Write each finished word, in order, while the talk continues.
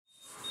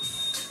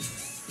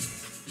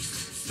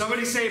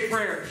Somebody say a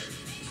prayer.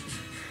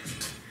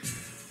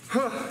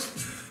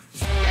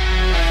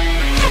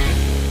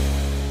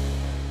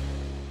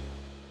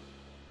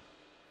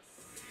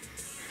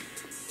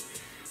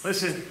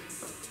 Listen,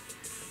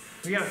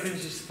 we gotta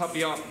finish this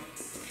puppy up.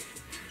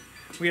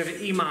 We have an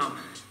EMOM,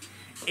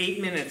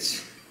 8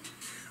 minutes.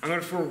 I'm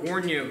gonna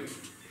forewarn you,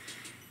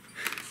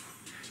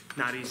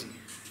 not easy.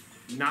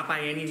 Not by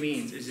any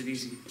means is it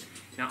easy.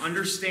 Now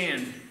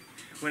understand,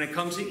 when it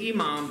comes to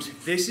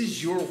EMOMs, this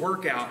is your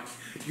workout.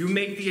 You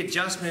make the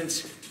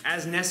adjustments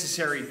as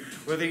necessary,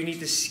 whether you need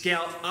to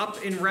scale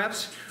up in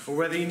reps or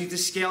whether you need to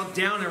scale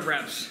down in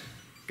reps.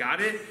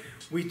 Got it?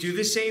 We do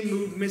the same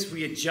movements,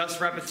 we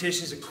adjust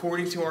repetitions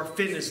according to our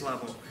fitness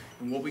level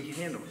and what we can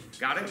handle.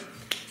 Got it?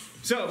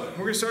 So,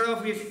 we're gonna start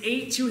off, we have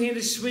 8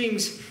 two-handed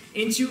swings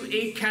into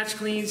 8 catch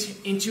cleans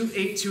into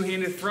 8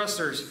 two-handed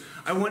thrusters.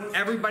 I want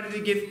everybody to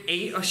give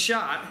 8 a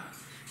shot.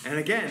 And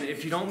again,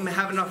 if you don't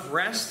have enough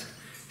rest,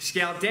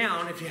 scale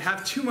down. If you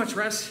have too much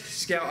rest,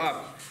 scale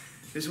up.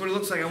 This is what it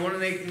looks like. I want to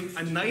make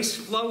a nice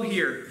flow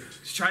here.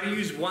 Just try to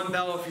use one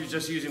bell if you're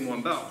just using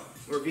one bell.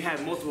 Or if you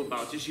have multiple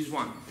bells, just use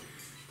one.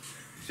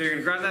 So you're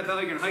going to grab that bell,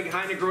 you're going to hike it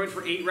high and grow it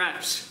for 8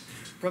 reps.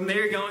 From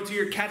there, you're going to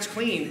your catch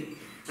clean.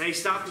 Now you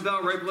stop the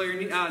bell right below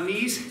your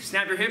knees,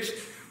 snap your hips,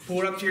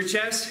 pull it up to your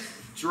chest,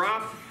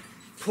 drop,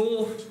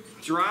 pull,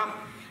 drop,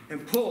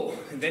 and pull.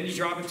 And then you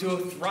drop into a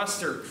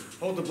thruster.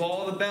 Hold the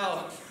ball of the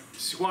bell,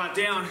 squat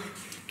down,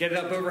 get it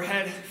up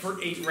overhead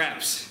for 8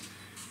 reps.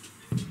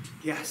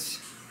 Yes.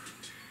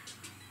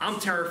 I'm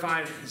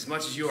terrified as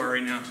much as you are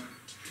right now.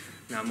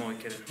 No, I'm only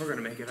kidding. We're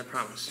gonna make it, I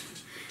promise.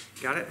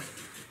 Got it?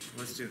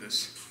 Let's do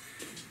this.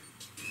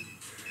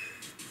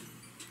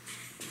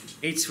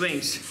 8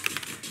 swings,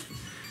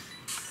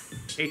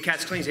 8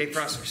 catch cleans, 8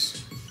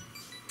 thrusters.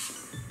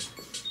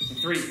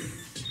 3,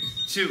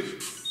 2,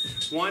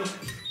 1,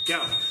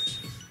 go.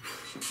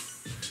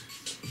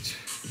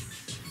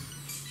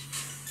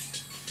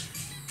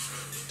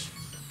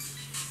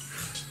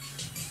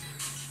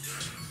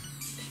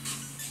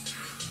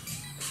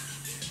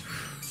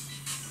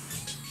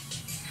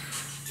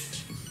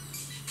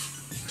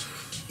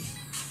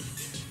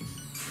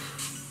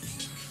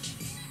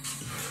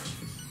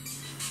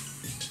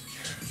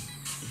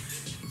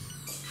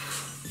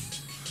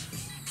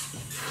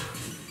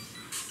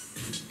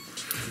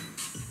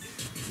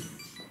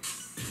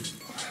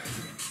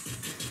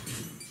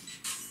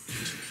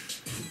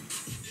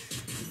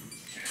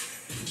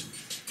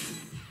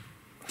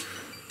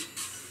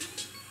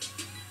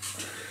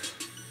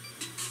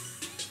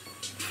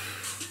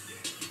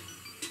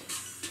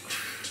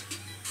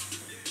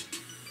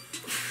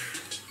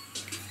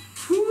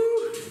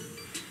 Woo!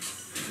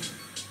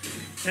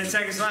 10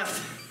 seconds left.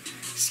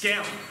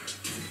 Scale.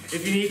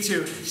 If you need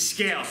to,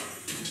 scale.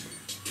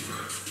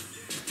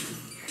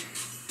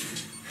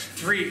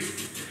 3,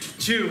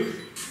 2,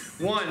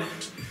 1,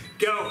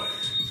 go.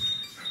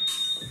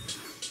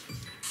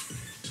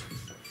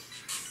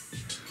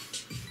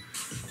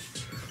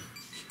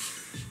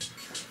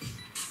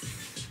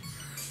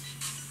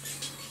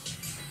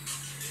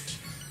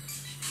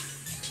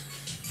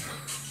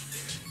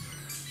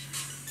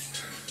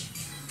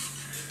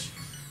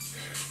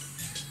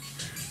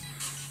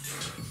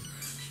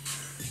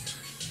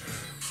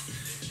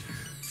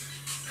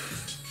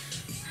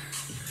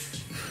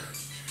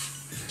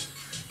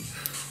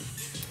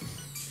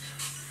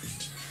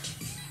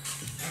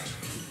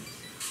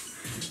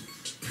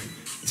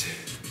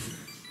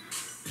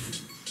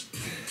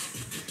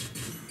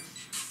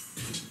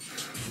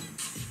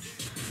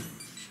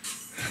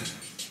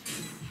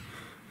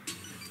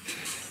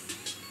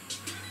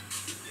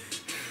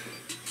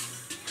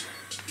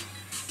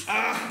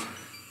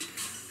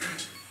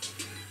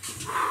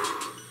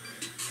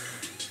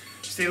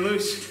 Stay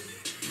loose.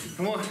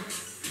 Come on.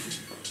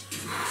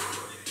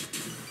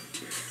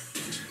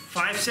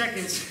 5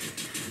 seconds.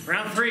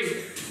 Round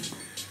 3.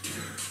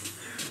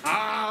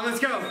 Let's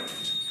go.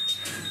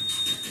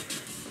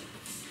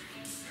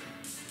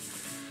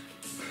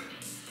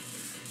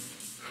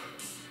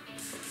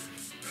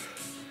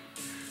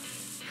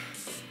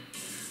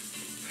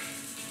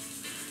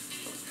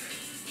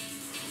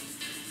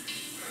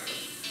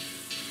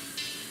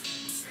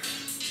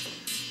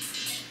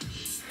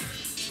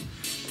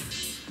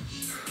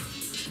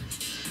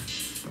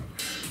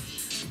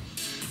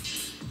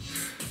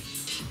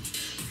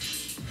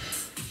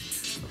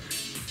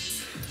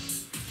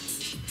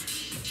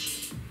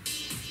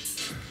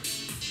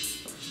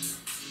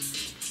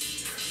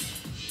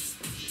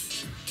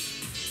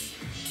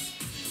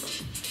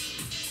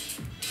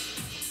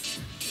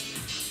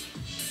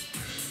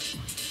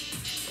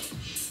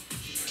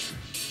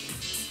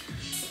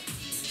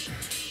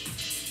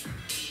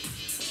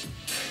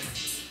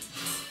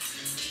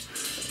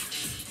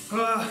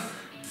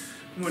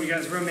 Come on, you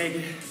guys, we're gonna make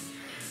it,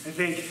 I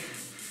think.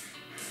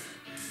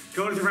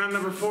 Going to round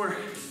number 4.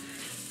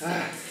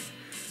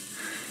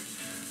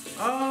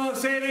 Oh,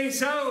 say it ain't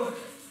so.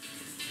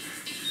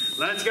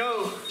 Let's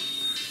go.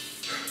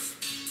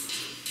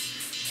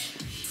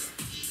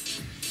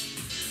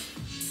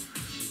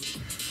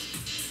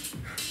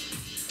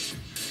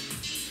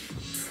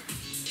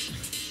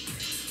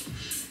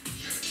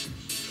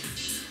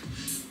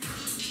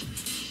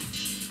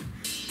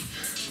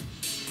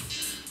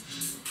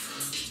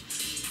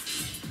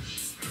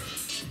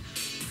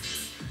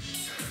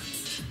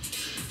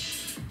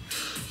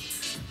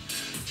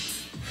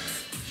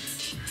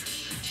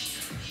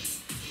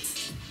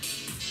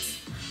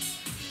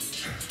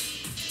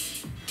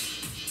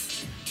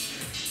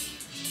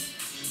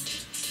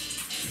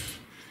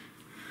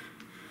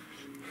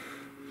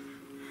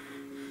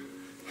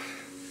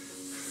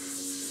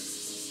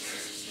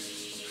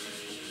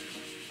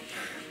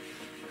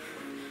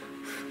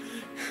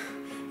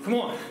 Come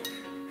on.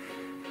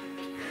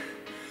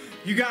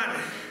 You got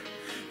it.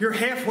 You're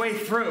halfway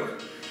through.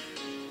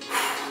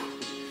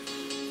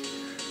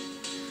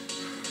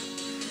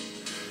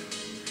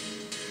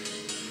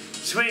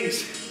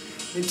 Swings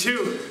in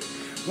 2,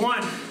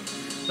 1.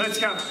 Let's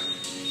go.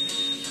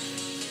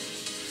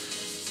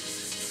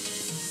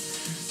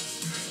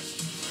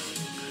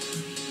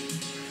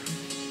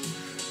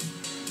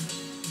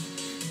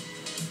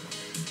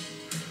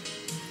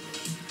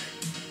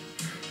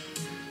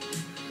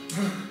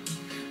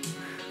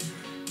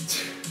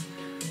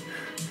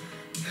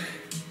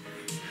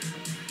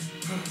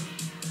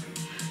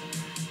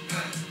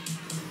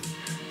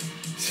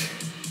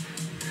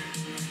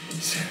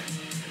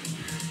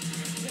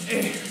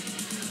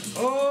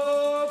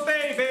 Oh,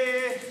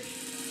 baby.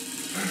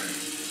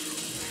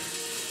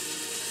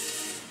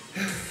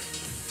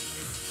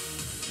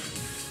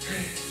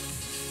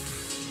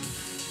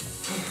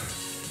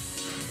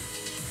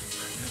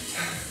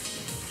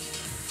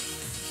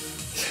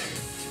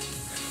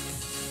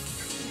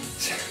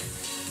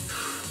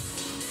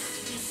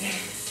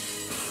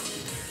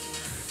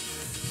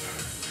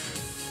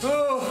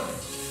 Oh,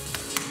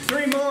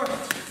 3 more.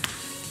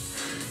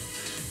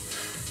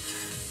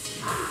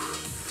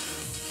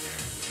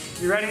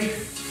 You ready?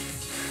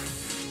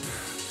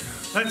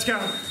 Let's go.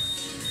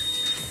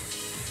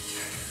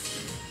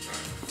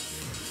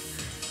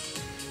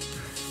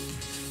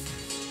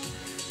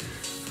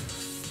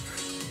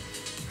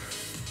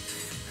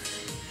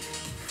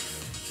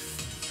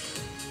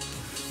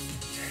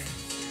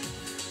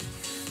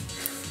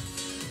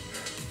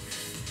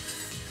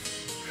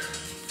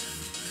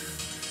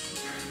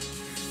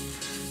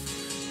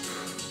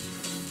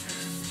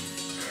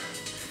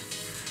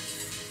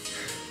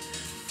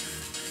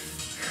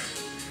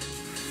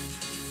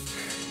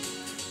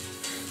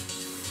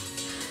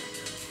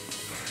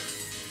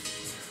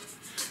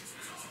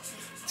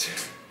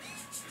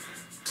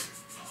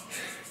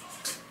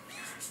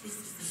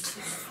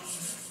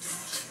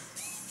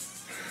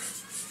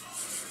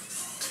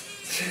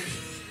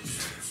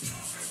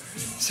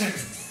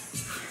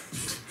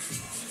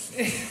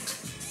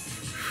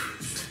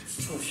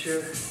 Oh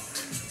shit.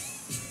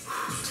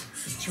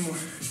 2 more.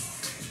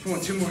 Come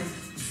on, 2 more.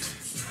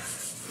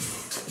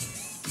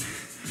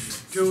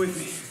 Do it with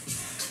me.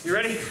 You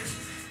ready?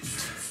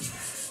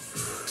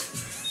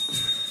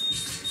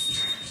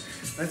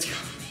 Let's go.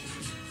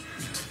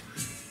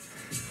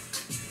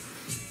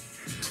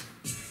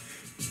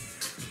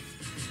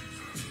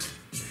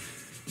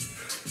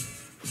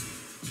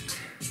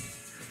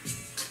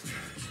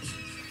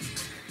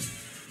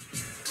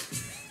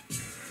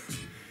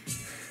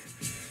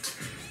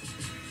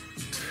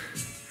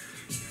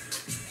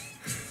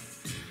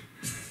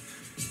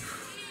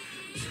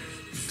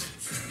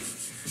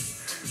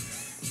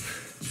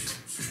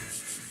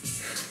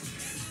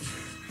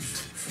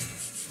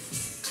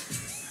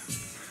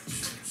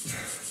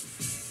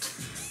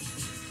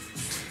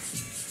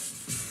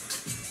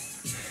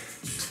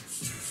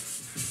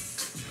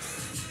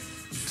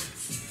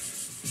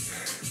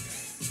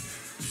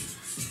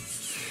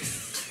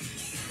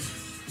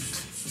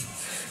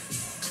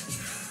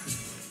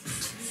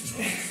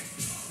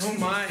 Oh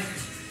my.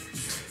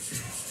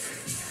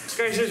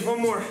 Guys, there's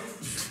 1 more.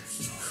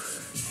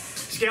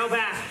 Scale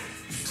back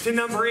to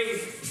number 8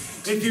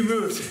 if you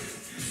moved.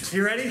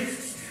 You ready?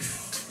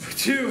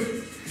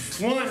 2,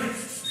 1.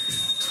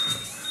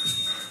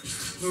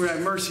 Lord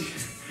have mercy.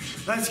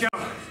 Let's go.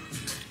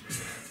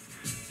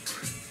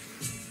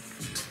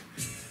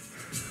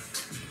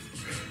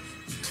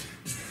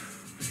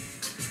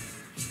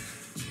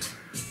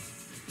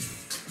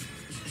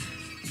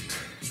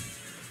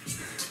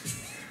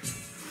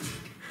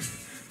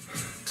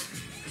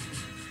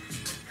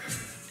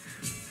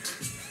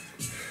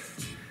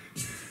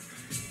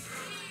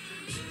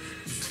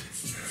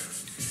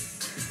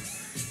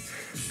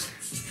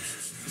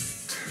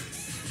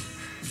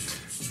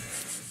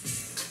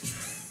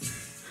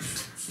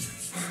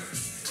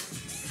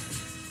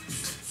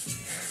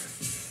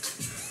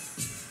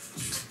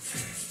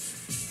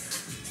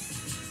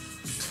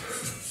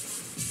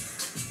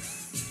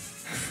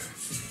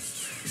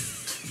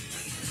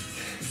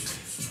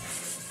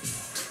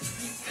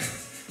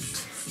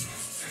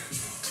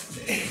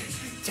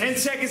 Ten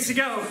seconds to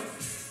go.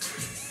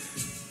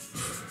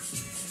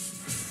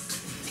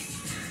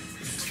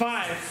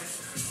 5,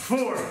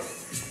 4,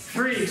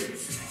 3,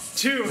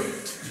 2,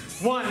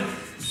 1.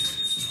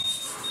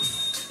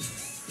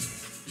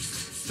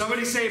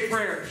 Somebody say a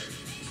prayer.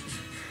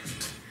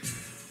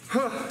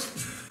 Oh,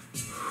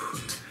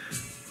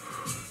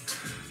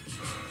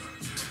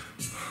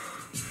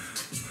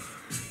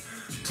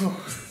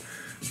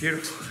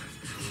 beautiful.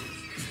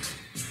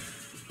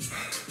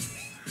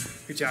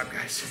 Good job,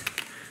 guys.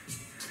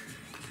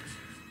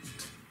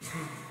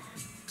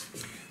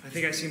 I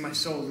think I see my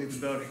soul leave the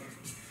building.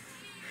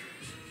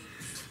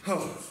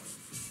 Oh,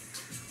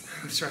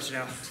 let's stretch it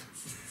out.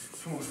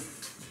 Come on.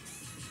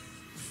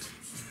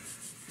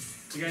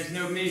 You guys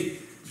know me.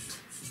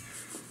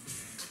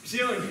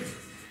 Ceiling,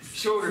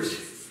 shoulders,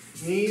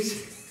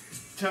 knees,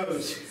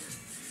 toes.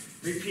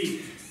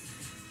 Repeat.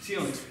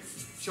 ceiling,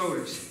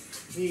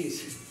 shoulders,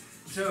 knees,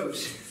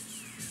 toes.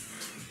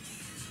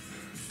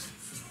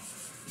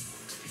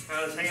 All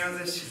right, let's hang out in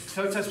this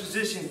toe touch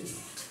position.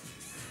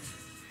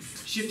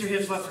 Shift your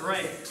hips left to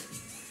right.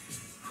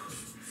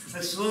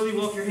 Let's slowly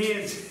walk your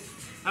hands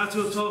out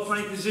to a tall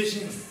plank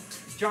position.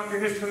 Drop your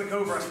hips from the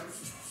cobra.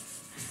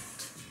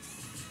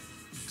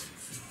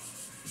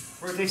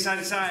 Rotate side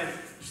to side.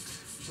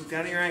 Look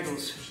down at your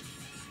ankles.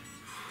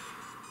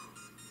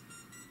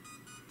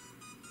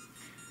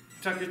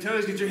 Tuck your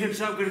toes, get your hips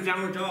up, go to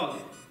downward dog.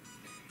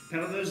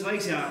 Pedal those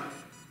legs out.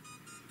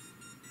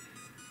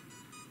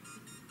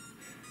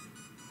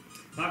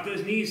 Lock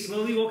those knees,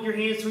 slowly walk your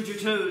hands towards your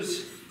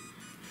toes.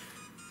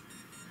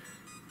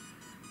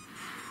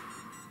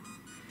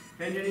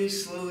 Bend your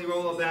knees, slowly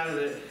roll up out of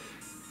it.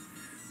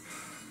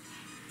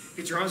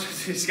 Get your arms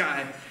to the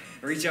sky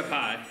and reach up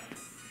high.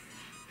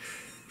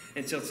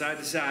 And tilt side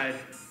to side.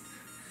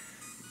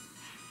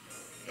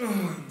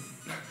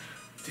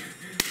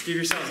 Give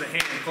yourselves a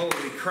hand.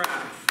 Holy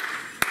crap.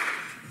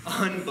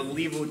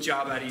 Unbelievable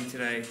job out of you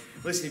today.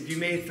 Listen, if you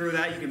made it through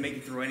that, you can make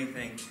it through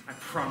anything. I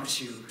promise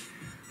you.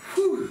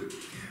 Whew.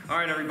 All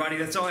right, everybody,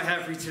 that's all I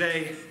have for you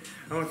today.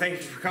 I want to thank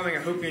you for coming. I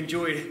hope you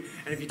enjoyed.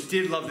 And if you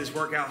did love this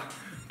workout,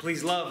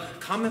 please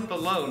comment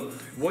below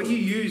what you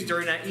used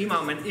during that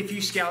EMOM, and if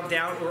you scaled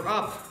down or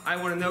up, I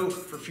want to know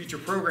for future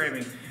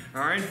programming.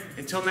 All right,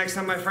 until next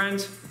time, my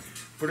friends,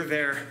 put it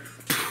there.